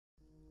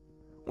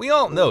We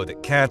all know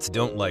that cats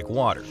don't like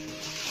water.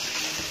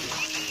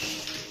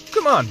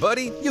 Come on,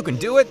 buddy, you can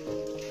do it!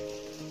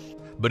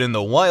 But in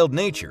the wild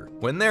nature,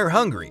 when they're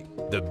hungry,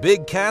 the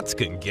big cats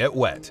can get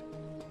wet.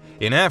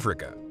 In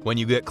Africa, when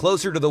you get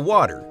closer to the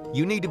water,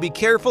 you need to be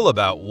careful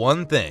about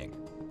one thing: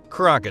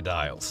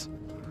 crocodiles.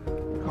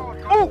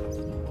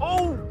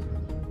 Oh!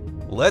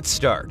 Let's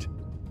start.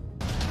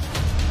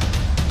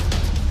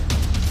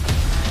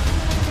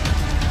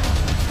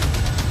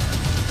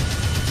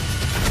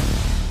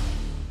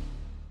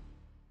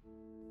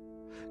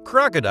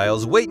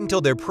 Crocodiles wait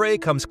until their prey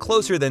comes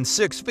closer than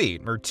 6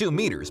 feet or 2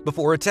 meters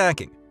before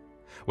attacking.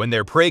 When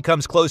their prey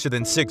comes closer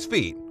than 6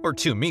 feet or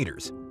 2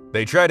 meters,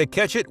 they try to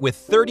catch it with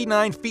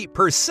 39 feet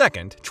per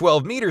second,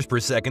 12 meters per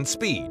second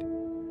speed.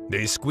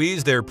 They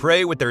squeeze their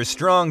prey with their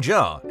strong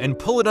jaw and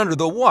pull it under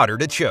the water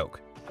to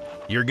choke.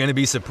 You're going to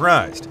be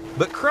surprised,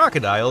 but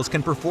crocodiles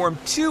can perform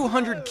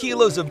 200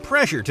 kilos of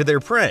pressure to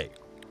their prey.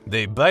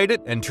 They bite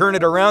it and turn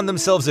it around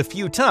themselves a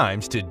few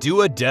times to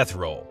do a death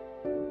roll.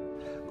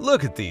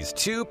 Look at these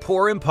two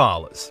poor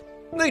impalas.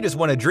 They just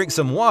want to drink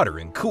some water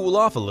and cool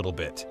off a little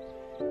bit.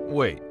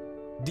 Wait,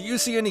 do you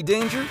see any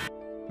danger?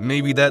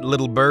 Maybe that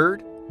little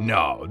bird?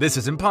 No, this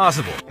is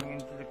impossible.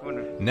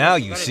 Now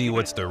you see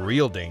what's the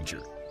real danger.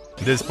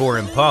 This poor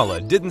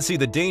impala didn't see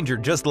the danger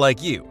just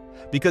like you,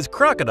 because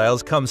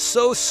crocodiles come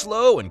so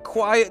slow and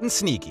quiet and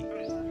sneaky.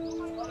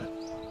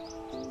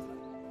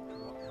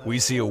 We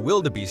see a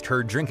wildebeest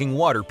herd drinking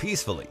water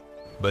peacefully,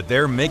 but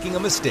they're making a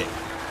mistake.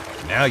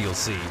 Now you'll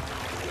see.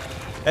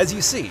 As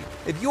you see,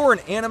 if you're an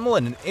animal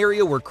in an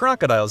area where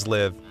crocodiles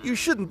live, you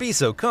shouldn't be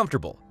so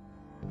comfortable.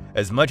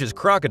 As much as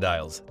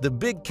crocodiles, the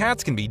big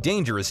cats can be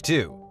dangerous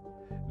too.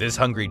 This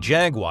hungry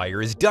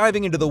jaguar is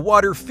diving into the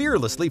water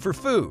fearlessly for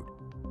food.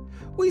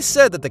 We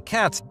said that the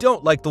cats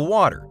don't like the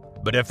water,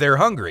 but if they're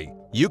hungry,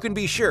 you can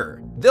be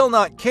sure they'll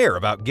not care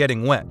about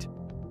getting wet.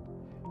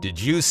 Did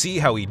you see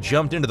how he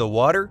jumped into the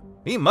water?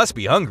 He must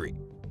be hungry.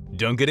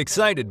 Don't get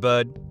excited,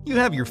 bud. You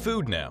have your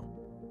food now.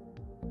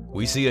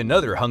 We see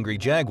another hungry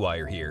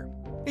jaguar here.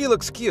 He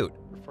looks cute.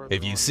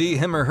 If you see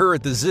him or her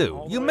at the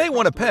zoo, you may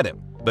want to pet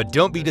him, but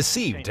don't be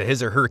deceived to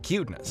his or her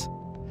cuteness.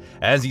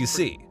 As you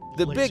see,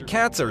 the big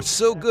cats are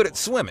so good at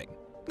swimming.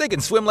 They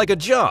can swim like a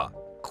jaw,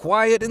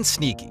 quiet and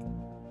sneaky.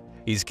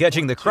 He's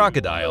catching the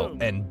crocodile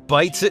and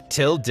bites it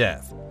till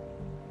death.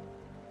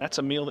 That's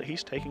a meal that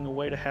he's taking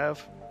away to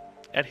have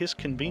at his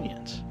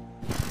convenience.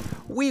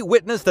 We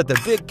witnessed that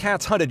the big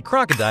cats hunted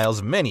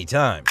crocodiles many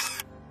times.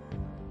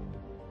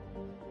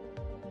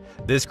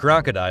 This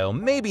crocodile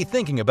may be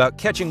thinking about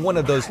catching one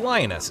of those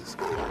lionesses,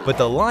 but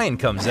the lion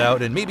comes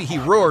out and maybe he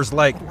roars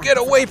like, "Get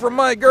away from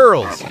my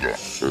girls!"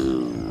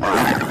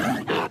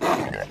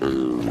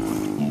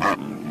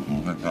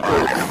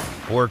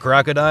 Poor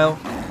crocodile.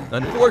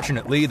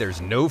 Unfortunately,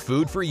 there's no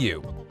food for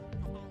you.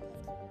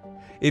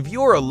 If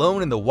you're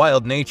alone in the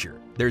wild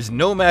nature, there's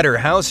no matter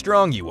how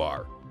strong you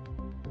are.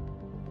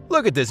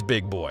 Look at this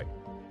big boy.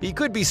 He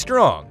could be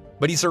strong,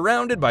 but he's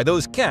surrounded by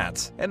those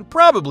cats, and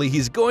probably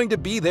he's going to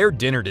be their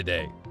dinner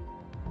today.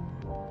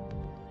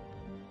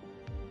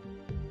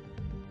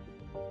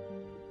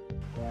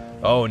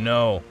 Oh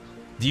no.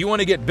 Do you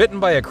want to get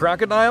bitten by a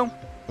crocodile?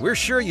 We're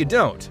sure you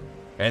don't.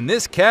 And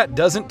this cat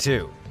doesn't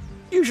too.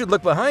 You should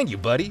look behind you,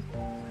 buddy.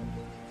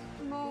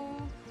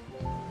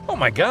 Oh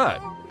my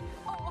God.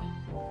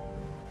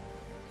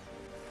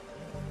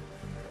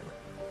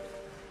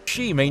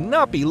 She may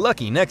not be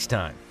lucky next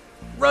time.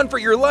 Run for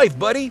your life,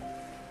 buddy.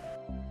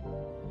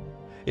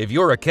 If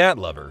you're a cat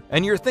lover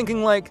and you're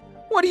thinking like,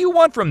 what do you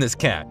want from this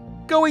cat?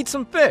 Go eat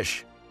some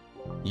fish.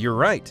 You're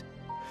right.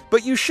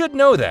 But you should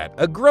know that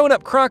a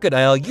grown-up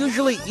crocodile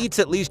usually eats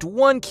at least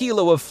 1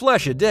 kilo of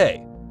flesh a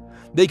day.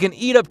 They can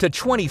eat up to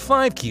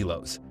 25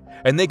 kilos,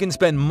 and they can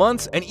spend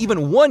months and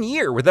even 1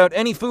 year without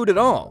any food at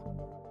all.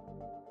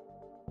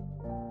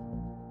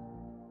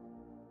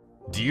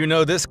 Do you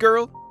know this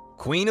girl?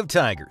 Queen of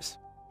Tigers.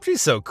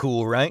 She's so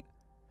cool, right?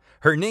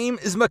 Her name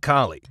is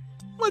Makali.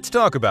 Let's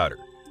talk about her.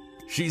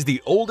 She's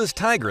the oldest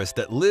tigress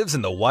that lives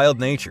in the wild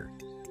nature.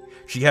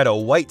 She had a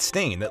white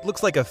stain that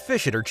looks like a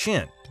fish at her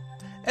chin.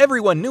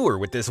 Everyone knew her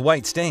with this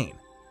white stain.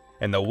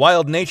 And the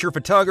wild nature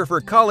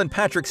photographer Colin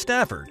Patrick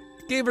Stafford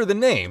gave her the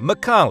name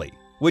Makali,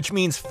 which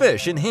means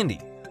fish in Hindi.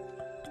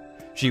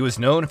 She was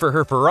known for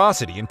her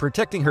ferocity in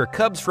protecting her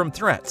cubs from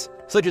threats,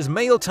 such as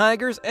male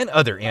tigers and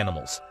other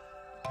animals.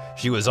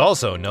 She was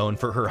also known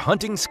for her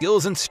hunting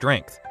skills and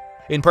strength,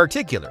 in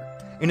particular,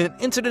 in an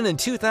incident in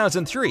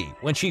 2003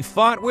 when she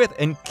fought with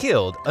and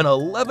killed an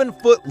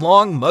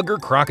 11-foot-long mugger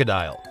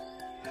crocodile.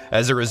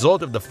 As a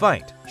result of the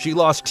fight, she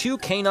lost 2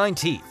 canine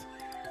teeth.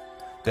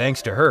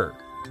 Thanks to her,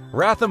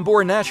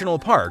 Ranthambore National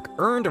Park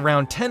earned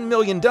around $10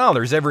 million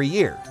every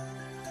year.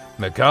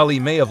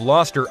 Makali may have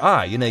lost her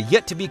eye in a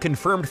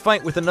yet-to-be-confirmed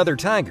fight with another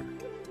tiger.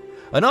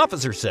 An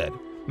officer said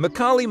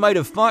Makali might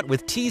have fought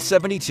with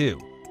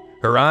T-72.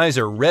 Her eyes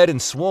are red and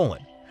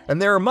swollen,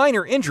 and there are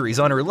minor injuries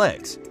on her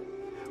legs.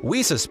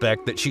 We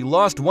suspect that she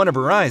lost one of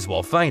her eyes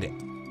while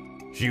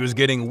fighting. She was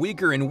getting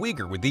weaker and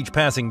weaker with each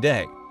passing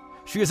day.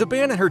 She has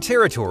abandoned her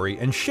territory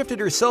and shifted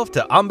herself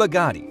to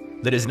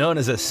Ambagati, that is known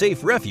as a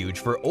safe refuge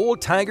for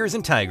old tigers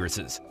and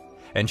tigresses,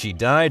 and she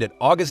died at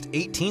August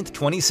 18,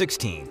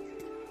 2016.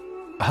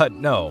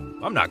 No,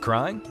 I'm not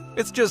crying.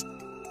 It's just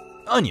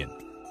onion.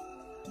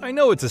 I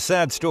know it's a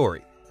sad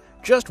story.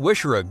 Just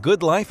wish her a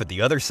good life at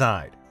the other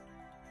side.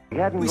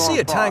 We see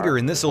a tiger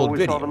in this old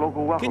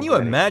video. Can you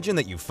imagine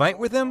that you fight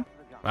with him?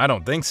 I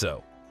don't think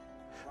so.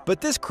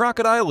 But this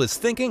crocodile is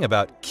thinking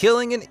about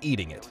killing and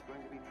eating it.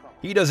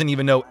 He doesn't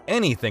even know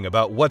anything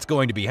about what's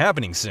going to be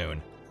happening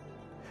soon.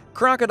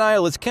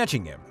 Crocodile is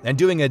catching him and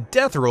doing a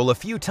death roll a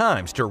few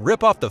times to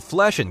rip off the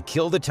flesh and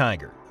kill the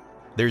tiger.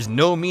 There's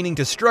no meaning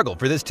to struggle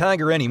for this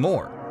tiger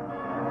anymore.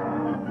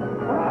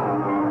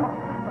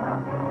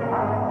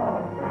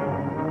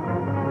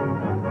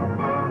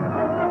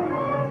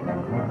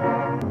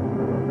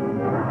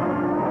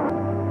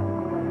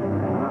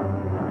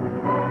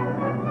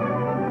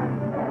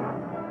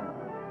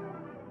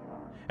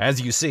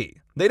 As you see,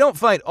 they don't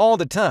fight all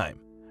the time.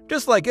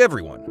 Just like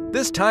everyone,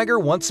 this tiger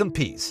wants some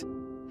peace.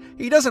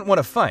 He doesn't want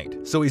to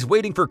fight, so he's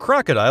waiting for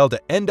Crocodile to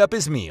end up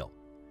his meal.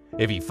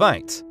 If he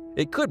fights,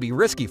 it could be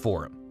risky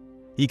for him.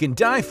 He can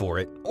die for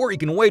it, or he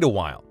can wait a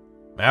while.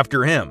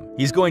 After him,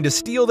 he's going to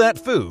steal that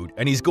food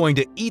and he's going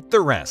to eat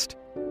the rest.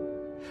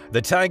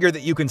 The tiger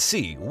that you can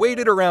see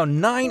waited around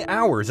 9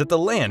 hours at the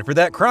land for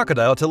that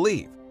crocodile to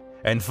leave.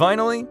 And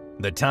finally,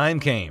 the time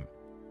came.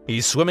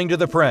 He's swimming to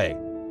the prey.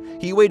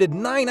 He waited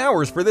 9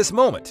 hours for this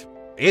moment.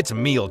 It's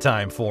meal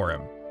time for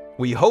him.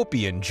 We hope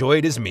he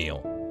enjoyed his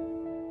meal.